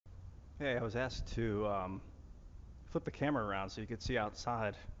Hey, I was asked to flip the camera around so you could see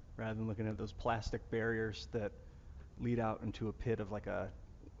outside rather than looking at those plastic barriers that lead out into a pit of like a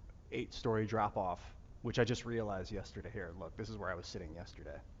 8-story drop off, which I just realized yesterday. Here, look, this is where I was sitting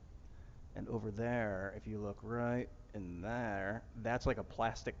yesterday. And over there, if you look right in there, that's like a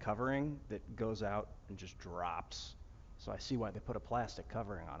plastic covering that goes out and just drops. So I see why they put a plastic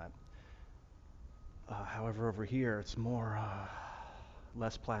covering on it. However, over here, it's more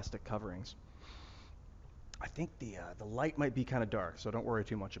less plastic coverings. I think the light might be kind of dark, so don't worry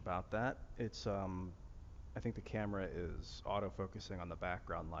too much about that. I think the camera is autofocusing on the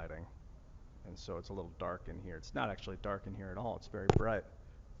background lighting, and so it's a little dark in here. It's not actually dark in here at all. It's very bright.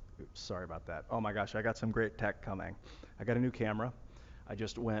 Oops, sorry about that. Oh my gosh, I got some great tech coming. I got a new camera. I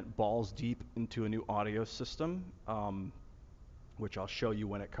just went balls deep into a new audio system, which I'll show you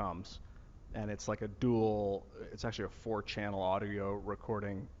when it comes. And it's like a dual, it's actually a 4-channel audio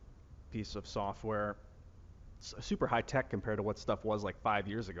recording piece of software. It's super high tech compared to what stuff was like 5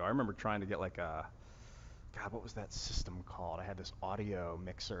 years ago. I remember trying to get like a, God, what was that system called? I had this audio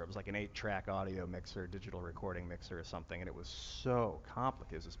mixer. It was like an 8-track audio mixer, digital recording mixer or something, and it was so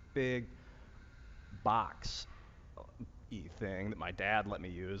complicated. It was this big box thing that my dad let me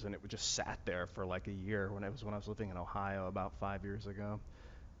use, and it just sat there for like a year when I was living in Ohio about 5 years ago,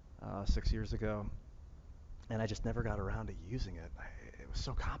 6 years ago, and I just never got around to using it. It was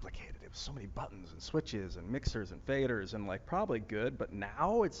so complicated. It was so many buttons and switches and mixers and faders and like probably good, but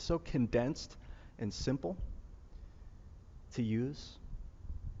now it's so condensed and simple to use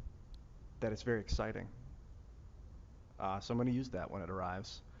that it's very exciting. So I'm going to use that when it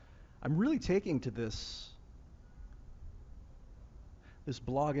arrives. I'm really taking to this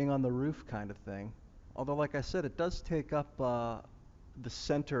blogging on the roof kind of thing. Although, like I said, it does take up the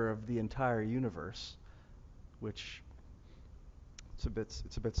center of the entire universe, which it's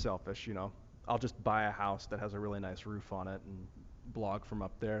a bit selfish, you know. I'll just buy a house that has a really nice roof on it and blog from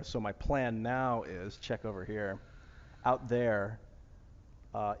up there. So my plan now is check over here. Out there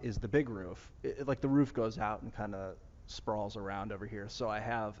is the big roof. Like the roof goes out and kind of sprawls around over here. So I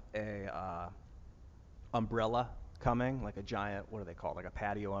have a umbrella coming, like a giant, what do they call it, like a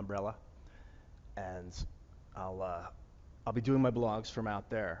patio umbrella, and I'll uh, I'll be doing my blogs from out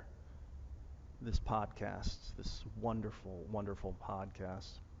there. This podcast, this wonderful, wonderful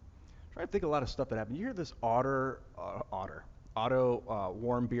podcast. Trying to think of a lot of stuff that happened. You hear this Otto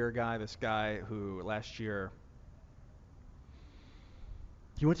warm beer guy, this guy who last year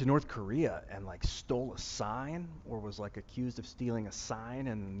he went to North Korea and like stole a sign or was like accused of stealing a sign,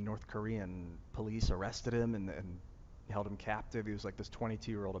 and North Korean police arrested him and held him captive. He was like this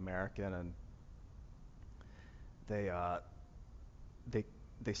 22-year-old American, and they uh, they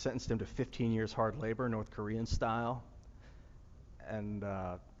they sentenced him to 15 years hard labor, North Korean style, and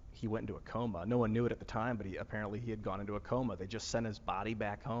he went into a coma. No one knew it at the time, but he had gone into a coma. They just sent his body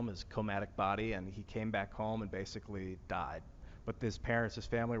back home, his comatic body, and he came back home and basically died. But his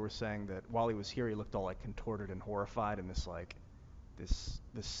family were saying that while he was here, he looked all like contorted and horrified in this like this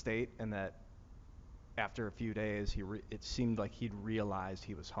state, and that after a few days, it seemed like he'd realized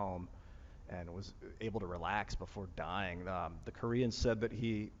he was home and was able to relax before dying. The Koreans said that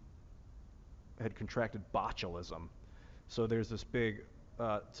he had contracted botulism. So there's this big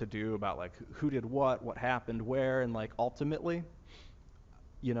to do about like who did what happened where, and like ultimately,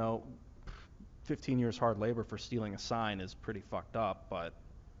 you know, 15 years hard labor for stealing a sign is pretty fucked up, but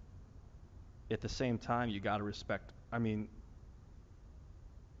at the same time, you got to respect. I mean,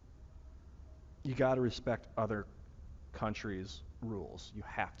 you got to respect other countries' rules. You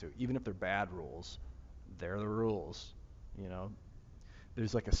have to, even if they're bad rules. They're the rules. You know,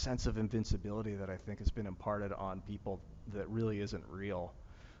 there's like a sense of invincibility that I think has been imparted on people that really isn't real.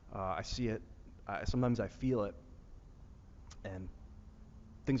 I see it. Sometimes I feel it, and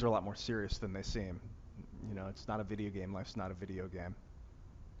things are a lot more serious than they seem. You know, it's not a video game. Life's not a video game.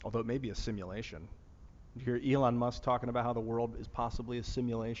 Although it may be a simulation. You hear Elon Musk talking about how the world is possibly a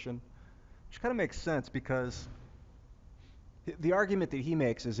simulation, which kind of makes sense because the argument that he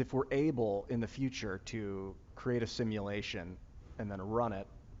makes is if we're able in the future to create a simulation and then run it,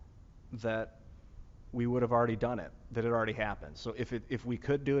 that we would have already done it, that it already happened. So if we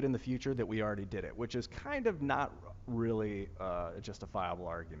could do it in the future, that we already did it, which is kind of not really a justifiable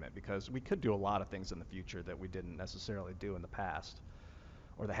argument because we could do a lot of things in the future that we didn't necessarily do in the past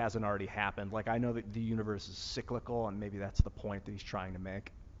or that hasn't already happened. Like I know that the universe is cyclical, and maybe that's the point that he's trying to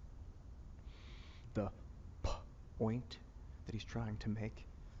make. The point that he's trying to make.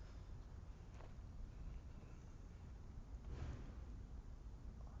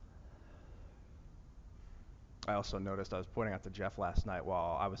 I also noticed I was pointing out to Jeff last night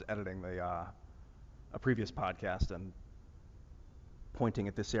while I was editing a previous podcast and pointing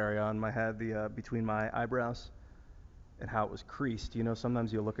at this area on my head, the between my eyebrows, and how it was creased. You know,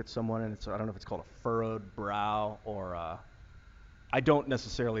 sometimes you look at someone and it's, I don't know if it's called a furrowed brow or I don't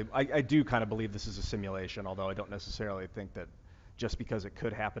necessarily, I do kind of believe this is a simulation, although I don't necessarily think that just because it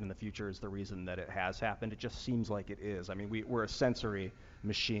could happen in the future is the reason that it has happened. It just seems like it is. I mean, we're a sensory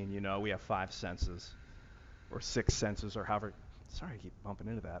machine, you know, we have 5 senses or 6 senses or however, sorry I keep bumping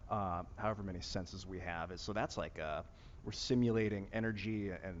into that, however many senses we have. So that's like, we're simulating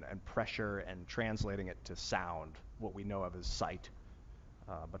energy and pressure and translating it to sound, what we know of as sight.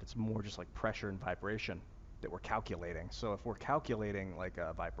 But it's more just like pressure and vibration that we're calculating. So if we're calculating like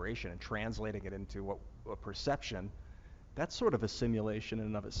a vibration and translating it into what a perception, that's sort of a simulation in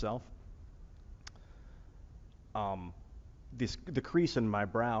and of itself. The crease in my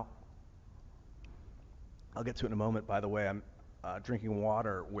brow, I'll get to it in a moment. By the way, I'm drinking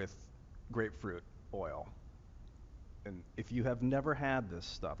water with grapefruit oil. And if you have never had this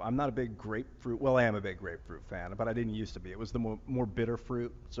stuff, I'm not a big grapefruit, well, I am a big grapefruit fan, but I didn't used to be. It was the more bitter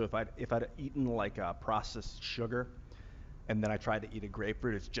fruit. So if I'd eaten like a processed sugar and then I tried to eat a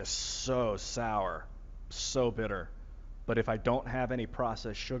grapefruit, it's just so sour, so bitter. But if I don't have any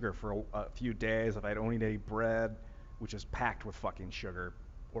processed sugar for a few days, if I don't eat any bread, which is packed with fucking sugar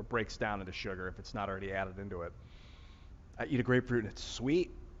or breaks down into sugar if it's not already added into it, I eat a grapefruit and it's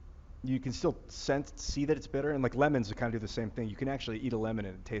sweet. You can still see that it's bitter, and like lemons kind of do the same thing. You can actually eat a lemon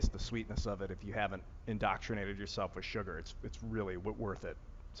and taste the sweetness of it if you haven't indoctrinated yourself with sugar. It's really worth it.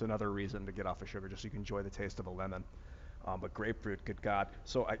 It's another reason to get off of sugar, just so you can enjoy the taste of a lemon. But grapefruit, good God.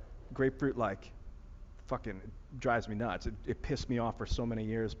 So grapefruit like fucking drives me nuts. It pissed me off for so many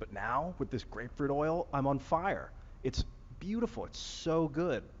years, but now with this grapefruit oil, I'm on fire. It's beautiful. It's so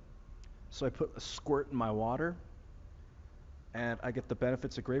good. So I put a squirt in my water, and I get the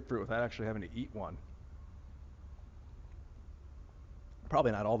benefits of grapefruit without actually having to eat one.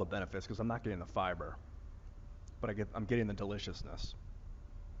 Probably not all the benefits because I'm not getting the fiber, but I'm getting the deliciousness.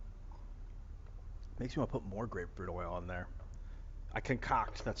 Makes me want to put more grapefruit oil in there. I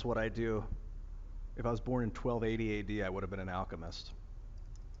concoct, that's what I do. If I was born in 1280 AD, I would have been an alchemist.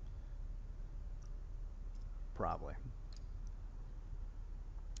 Probably.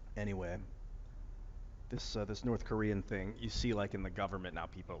 Anyway, this North Korean thing, you see like in the government now,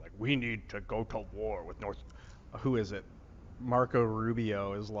 people are like, we need to go to war with North, who is it? Marco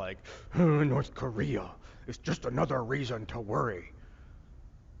Rubio is like, North Korea, it's just another reason to worry.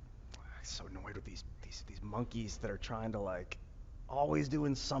 I'm so annoyed with these monkeys that are trying to like, always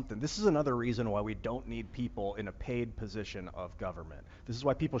doing something. This is another reason why we don't need people in a paid position of government. This is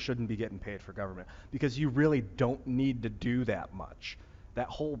why people shouldn't be getting paid for government, because you really don't need to do that much. That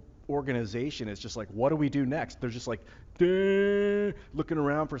whole organization is just like, what do we do next? They're just like, looking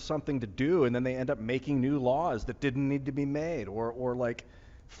around for something to do, and then they end up making new laws that didn't need to be made, or like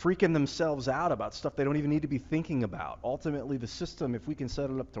freaking themselves out about stuff they don't even need to be thinking about. Ultimately, the system, if we can set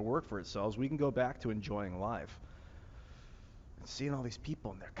it up to work for itself, we can go back to enjoying life. And seeing all these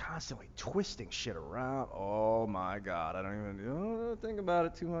people, and they're constantly twisting shit around. Oh my God, I don't think about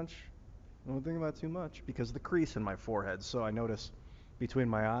it too much. I don't think about it too much because of the crease in my forehead. So I notice between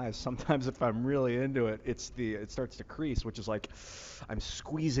my eyes, sometimes if I'm really into it, it starts to crease, which is like I'm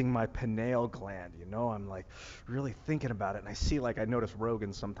squeezing my pineal gland, you know? I'm like really thinking about it. And I notice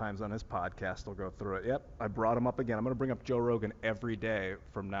Rogan sometimes on his podcast will go through it. Yep, I brought him up again. I'm going to bring up Joe Rogan every day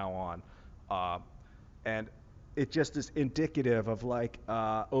from now on. And it just is indicative of like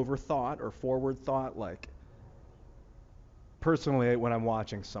overthought or forward thought. Like personally, when I'm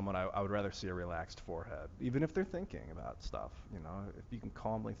watching someone, I would rather see a relaxed forehead, even if they're thinking about stuff. You know, if you can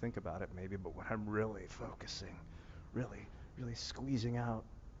calmly think about it, maybe. But when I'm really focusing, really, really squeezing out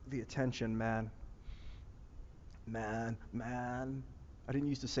the attention, man. I didn't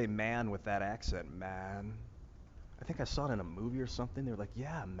used to say man with that accent, man. I think I saw it in a movie or something. They were like,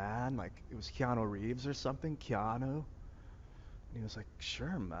 yeah, man. Like, it was Keanu Reeves or something. Keanu. And he was like,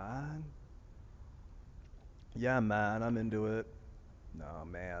 sure, man. Yeah, man, I'm into it. No,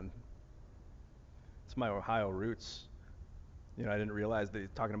 man. It's my Ohio roots. You know, I didn't realize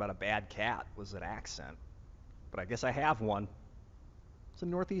that talking about a bad cat was an accent. But I guess I have one. It's a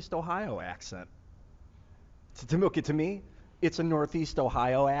Northeast Ohio accent. To me, it's a Northeast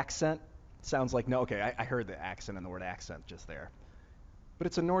Ohio accent. Sounds like, no, okay, I heard the accent and the word accent just there. But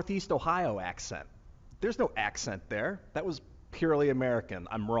it's a Northeast Ohio accent. There's no accent there. That was purely American.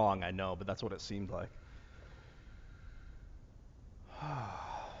 I'm wrong, I know, but that's what it seemed like.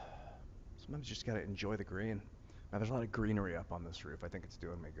 Sometimes you just gotta enjoy the green. Now, there's a lot of greenery up on this roof. I think it's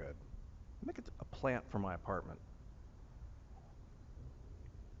doing me good. Make it a plant for my apartment.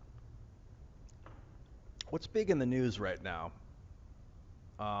 What's big in the news right now?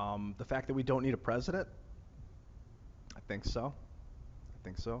 The fact that we don't need a president? I think so. I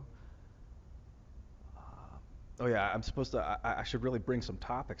think so. Oh yeah, I'm supposed to. I should really bring some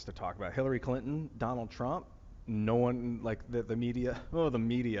topics to talk about. Hillary Clinton, Donald Trump. No one like the media. Oh, the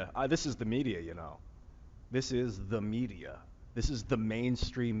media. This is the media, you know. This is the media. This is the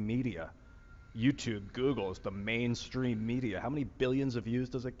mainstream media. YouTube, Google is the mainstream media. How many billions of views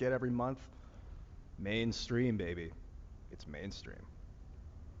does it get every month? Mainstream, baby. It's mainstream.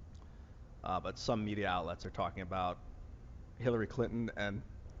 But some media outlets are talking about Hillary Clinton and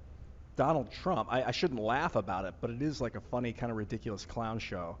Donald Trump. I shouldn't laugh about it, but it is like a funny, kind of ridiculous clown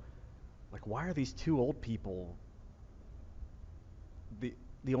show. Like, why are these two old people the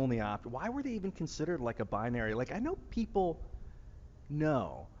the only option? Why were they even considered like a binary? Like, I know people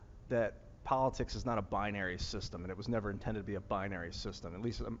know that politics is not a binary system, and it was never intended to be a binary system. At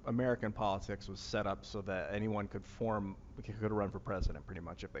least American politics was set up so that anyone could run for president pretty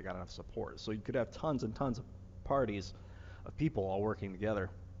much if they got enough support. So you could have tons and tons of parties of people all working together.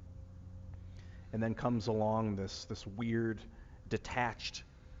 And then comes along this weird detached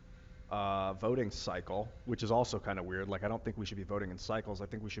voting cycle, which is also kind of weird. Like, I don't think we should be voting in cycles. I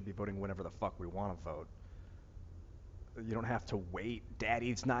think we should be voting whenever the fuck we want to vote. You don't have to wait.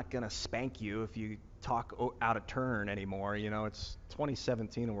 Daddy's not going to spank you if you talk out of turn anymore. You know, it's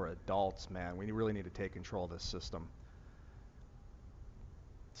 2017 and we're adults, man. We really need to take control of this system.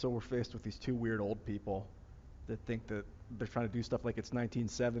 So we're faced with these two weird old people that think that they're trying to do stuff like it's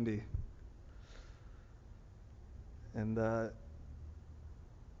 1970. And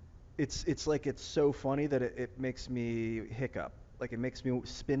it's like it's so funny that it makes me hiccup. Like, it makes me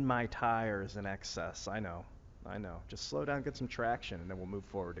spin my tires in excess. I know. Just slow down, get some traction, and then we'll move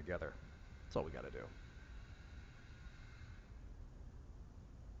forward together. That's all we got to do.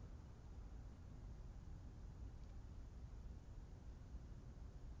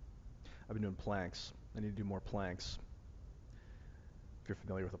 I've been doing planks. I need to do more planks. If you're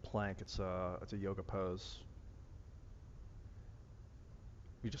familiar with a plank, it's a yoga pose.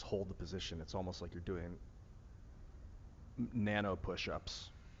 You just hold the position. It's almost like you're doing nano push-ups.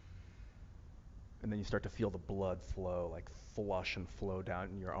 And then you start to feel the blood flow, like flush and flow down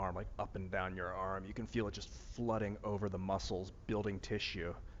in your arm, like up and down your arm. You can feel it just flooding over the muscles, building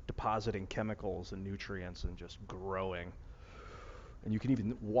tissue, depositing chemicals and nutrients, and just growing. And you can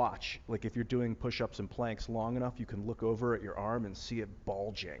even watch, like if you're doing push-ups and planks long enough, you can look over at your arm and see it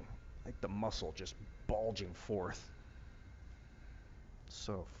bulging, like the muscle just bulging forth.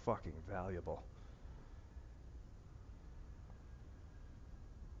 So fucking valuable.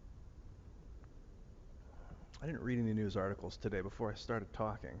 I didn't read any news articles today before I started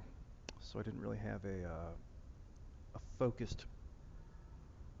talking, so I didn't really have a focused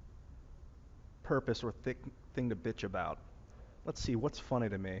purpose or thing to bitch about. Let's see, what's funny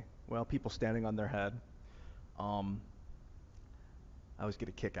to me? Well, people standing on their head. I always get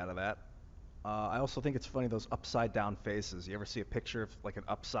a kick out of that. I also think it's funny, those upside down faces. You ever see a picture of like an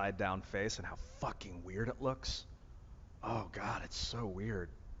upside down face and how fucking weird it looks? Oh God, it's so weird.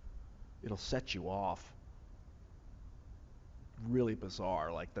 It'll set you off. Really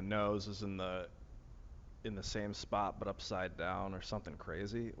bizarre. Like the nose is in the same spot but upside down or something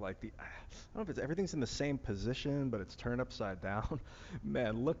crazy. Like I don't know if it's everything's in the same position but it's turned upside down.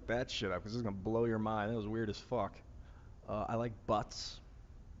 Man, look that shit up because it's gonna blow your mind. That was weird as fuck. I like butts,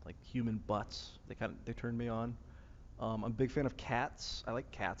 like human butts. They turn me on. I'm a big fan of cats. I like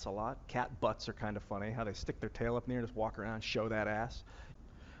cats a lot. Cat butts are kind of funny. How they stick their tail up in the air and just walk around, show that ass.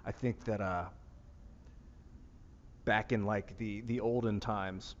 I think that back in like the olden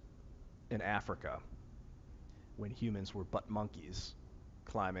times in Africa, when humans were butt monkeys,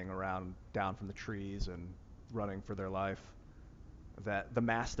 climbing around down from the trees and running for their life, that the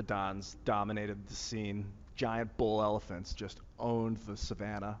mastodons dominated the scene. Giant bull elephants just owned the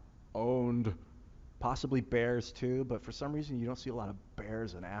savannah, owned possibly bears too, but for some reason you don't see a lot of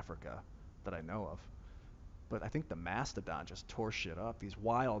bears in Africa that I know of. But I think the mastodon just tore shit up. These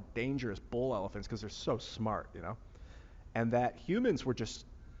wild, dangerous bull elephants, because they're so smart, you know. And that humans were just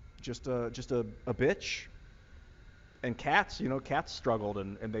a bitch. And cats, you know, cats struggled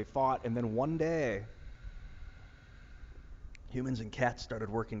and they fought. And then one day, humans and cats started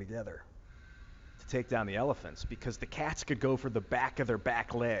working together to take down the elephants because the cats could go for the back of their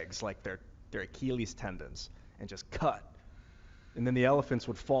back legs, like their Achilles tendons, and just cut. And then the elephants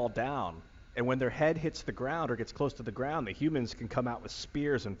would fall down. And when their head hits the ground or gets close to the ground, the humans can come out with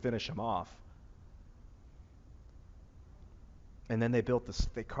spears and finish them off. And then they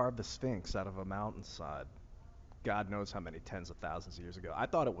carved the Sphinx out of a mountainside. God knows how many tens of thousands of years ago. I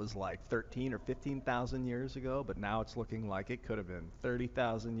thought it was like 13 or 15,000 years ago, but now it's looking like it could have been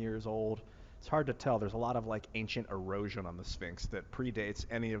 30,000 years old. It's hard to tell. There's a lot of like ancient erosion on the Sphinx that predates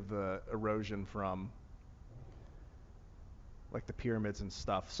any of the erosion from like the pyramids and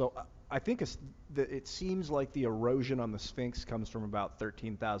stuff. So I think it seems like the erosion on the Sphinx comes from about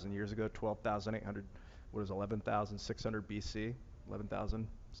 13,000 years ago, 12,800, what is 11,600 BC,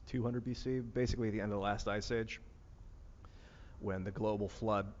 11,200 BC, basically the end of the last ice age, when the global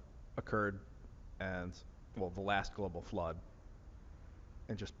flood occurred, and well, the last global flood,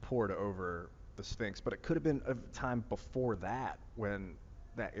 and just poured over the Sphinx. But it could have been a time before that when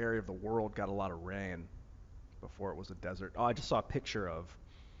that area of the world got a lot of rain before it was a desert. Oh, I just saw a picture of,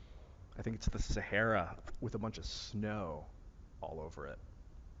 I think it's the Sahara with a bunch of snow all over it.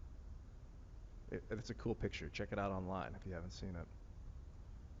 It's a cool picture. Check it out online if you haven't seen it.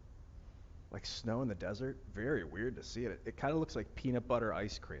 Like snow in the desert, very weird to see it. It kind of looks like peanut butter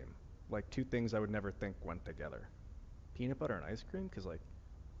ice cream, like two things I would never think went together. Peanut butter and ice cream, because like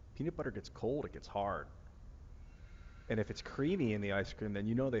peanut butter gets cold, it gets hard. And if it's creamy in the ice cream, then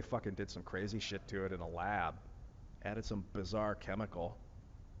you know they fucking did some crazy shit to it in a lab. Added some bizarre chemical.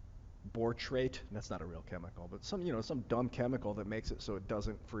 Bortrate, that's not a real chemical, but some dumb chemical that makes it so it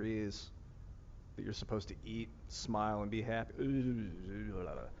doesn't freeze. That you're supposed to eat, smile, and be happy.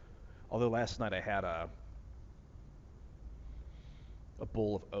 Although last night I had a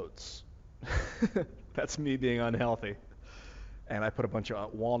bowl of oats. That's me being unhealthy. And I put a bunch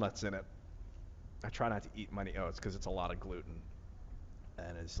of walnuts in it. I try not to eat many oats because it's a lot of gluten.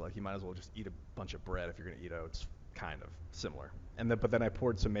 And it's like you might as well just eat a bunch of bread if you're going to eat oats. Kind of similar. But then I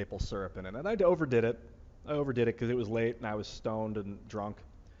poured some maple syrup in it, and I overdid it. I overdid it because it was late and I was stoned and drunk.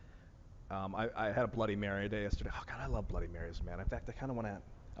 I had a Bloody Mary day yesterday. Oh God, I love Bloody Marys, man. In fact, I kind of want to.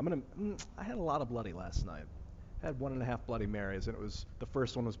 I had a lot of bloody last night. I had 1.5 Bloody Marys, and the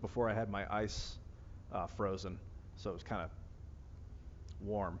first one was before I had my ice frozen, so it was kind of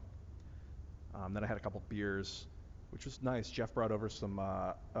warm. Then I had a couple beers, which was nice. Jeff brought over some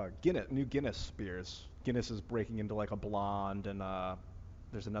new Guinness beers. Guinness is breaking into like a blonde, and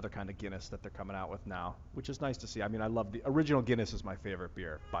there's another kind of Guinness that they're coming out with now, which is nice to see. I mean, I love the original Guinness is my favorite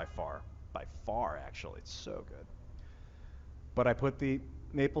beer by far. By far, actually. It's so good. But I put the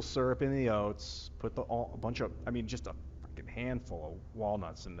maple syrup in the oats, put just a fucking handful of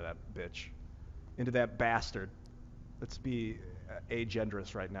walnuts into that bitch. Into that bastard. Let's be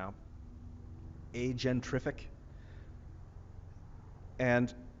agendrous right now. Agentrific.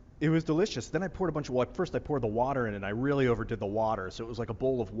 And it was delicious. Then I poured first I poured the water in, and I really overdid the water. So it was like a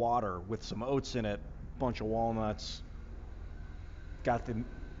bowl of water with some oats in it, a bunch of walnuts. Got the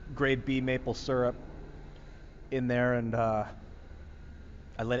grade B maple syrup in there, and I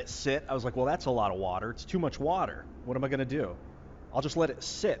let it sit. I was like, well, that's a lot of water. It's too much water. What am I going to do? I'll just let it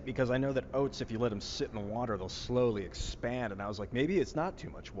sit, because I know that oats, if you let them sit in the water, they'll slowly expand. And I was like, maybe it's not too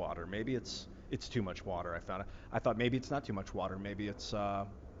much water. Maybe it's too much water. I thought maybe it's not too much water. Maybe it's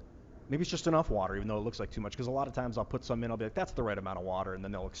just enough water, even though it looks like too much. Because a lot of times I'll put some in, I'll be like, that's the right amount of water, and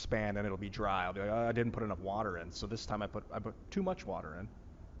then they'll expand and it'll be dry. I'll be like, oh, I didn't put enough water in. So this time I put too much water in.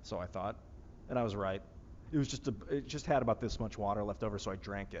 So I thought, and I was right. It just had about this much water left over, so I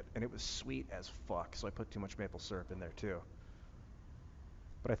drank it, and it was sweet as fuck. So I put too much maple syrup in there too.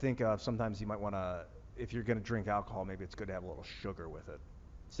 But I think sometimes you might want to, if you're going to drink alcohol, maybe it's good to have a little sugar with it.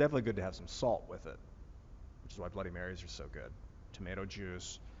 It's definitely good to have some salt with it, which is why Bloody Marys are so good. Tomato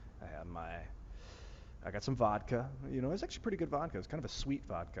juice. I got some vodka. It's actually pretty good vodka. It's kind of a sweet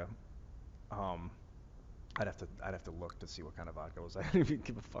vodka. I'd have to look to see what kind of vodka it was. I didn't even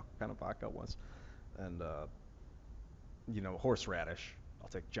give a fuck what kind of vodka it was. And horseradish. I'll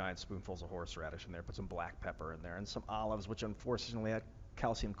take giant spoonfuls of horseradish in there, put some black pepper in there, and some olives, which unfortunately had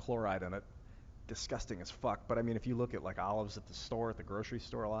calcium chloride in it. Disgusting as fuck. But I mean, if you look at like olives at the grocery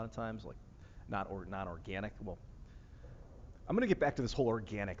store, a lot of times, like not organic. Well, I'm gonna get back to this whole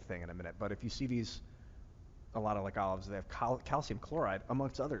organic thing in a minute. But if you see a lot of like olives, they have calcium chloride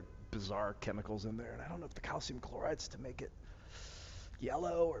amongst other bizarre chemicals in there, and I don't know if the calcium chloride's to make it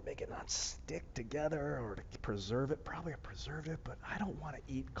yellow or make it not stick together or to preserve it. Probably a preservative, but I don't want to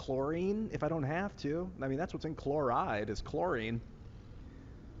eat chlorine if I don't have to. I mean, that's what's in chloride is chlorine.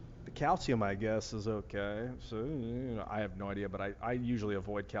 The calcium, I guess, is okay. So I have no idea, but I usually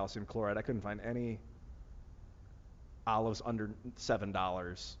avoid calcium chloride. I couldn't find any olives under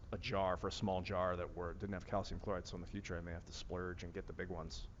 $7 a jar for a small jar that didn't have calcium chloride. So in the future, I may have to splurge and get the big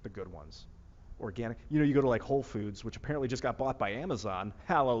ones, the good ones. Organic. You go to like Whole Foods, which apparently just got bought by Amazon.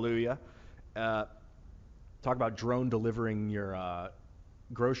 Hallelujah. Talk about drone delivering your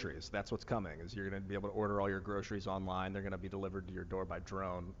groceries. That's what's coming. Is you're going to be able to order all your groceries online. They're going to be delivered to your door by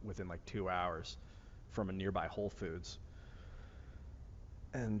drone within like 2 hours from a nearby Whole Foods.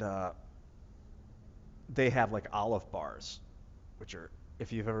 And they have like olive bars, which are,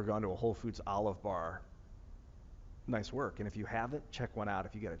 if you've ever gone to a Whole Foods olive bar, nice work. And if you haven't, check one out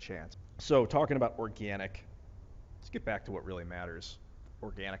if you get a chance. So talking about organic, let's get back to what really matters.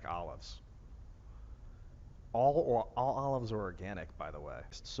 Organic olives. All olives are organic, by the way.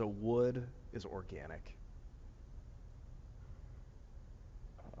 So wood is organic.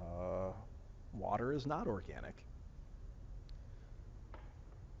 Water is not organic.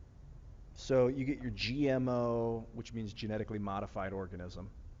 So you get your GMO, which means genetically modified organism.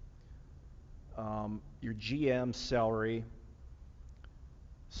 Your GM celery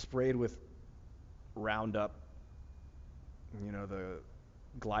sprayed with Roundup, you know, the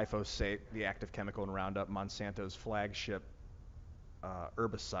glyphosate, the active chemical in Roundup, Monsanto's flagship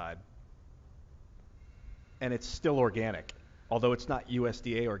herbicide. And it's still organic, although it's not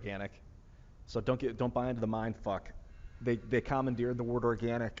USDA organic. So don't buy into the mind fuck. They commandeered the word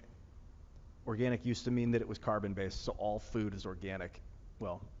organic. Organic used to mean that it was carbon based, so all food is organic.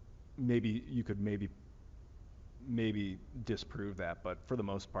 Well, maybe you could maybe disprove that, but for the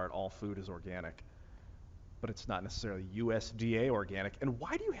most part, all food is organic. But it's not necessarily USDA organic. And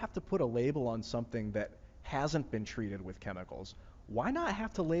why do you have to put a label on something that hasn't been treated with chemicals? Why not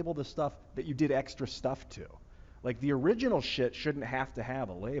have to label the stuff that you did extra stuff to? Like the original shit shouldn't have to have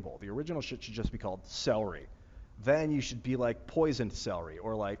a label. The original shit should just be called celery. Then you should be like poisoned celery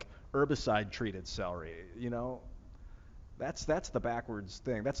or like herbicide treated celery, you know? That's the backwards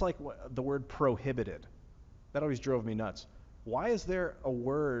thing. That's like the word prohibited. That always drove me nuts. Why is there a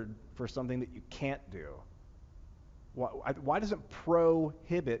word for something that you can't do? Why doesn't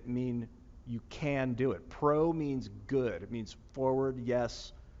prohibit mean you can do it? Pro means good. It means forward,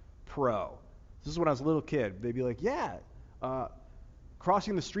 yes, pro. This is when I was a little kid. They'd be like, yeah,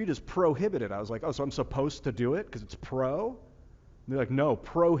 crossing the street is prohibited. I was like, oh, so I'm supposed to do it because it's pro? And they're like, no,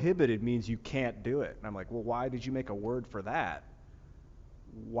 prohibited means you can't do it. And I'm like, well, why did you make a word for that?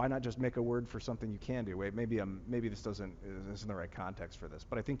 Why not just make a word for something you can do? Wait, maybe this isn't the right context for this,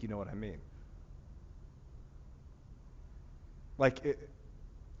 but I think you know what I mean.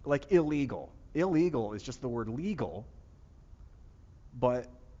 Like illegal. Illegal is just the word legal, but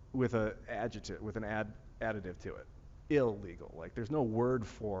with an adjective, with an additive to it. Illegal. Like there's no word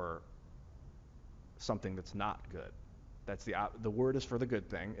for something that's not good. That's the word is for the good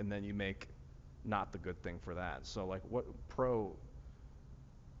thing, and then you make not the good thing for that. So like what prohibit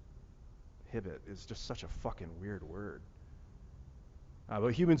is just such a fucking weird word.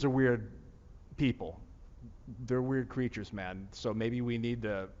 But humans are weird people. They're weird creatures, man. So maybe we need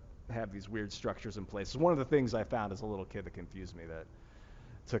to have these weird structures in place. One of the things I found as a little kid that confused me, that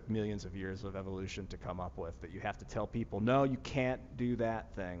took millions of years of evolution to come up with, that you have to tell people, no, you can't do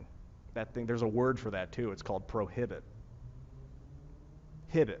that thing. That thing, there's a word for that too. It's called prohibit.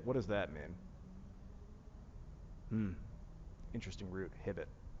 Hibit, what does that mean? Interesting root, hibit.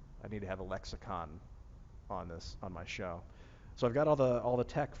 I need to have a lexicon on my show. So I've got all the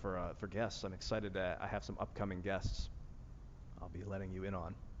tech for guests. I'm excited that I have some upcoming guests I'll be letting you in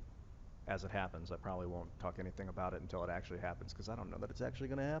on as it happens. I probably won't talk anything about it until it actually happens, because I don't know that it's actually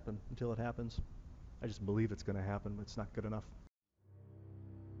going to happen until it happens. I just believe it's going to happen, but it's not good enough.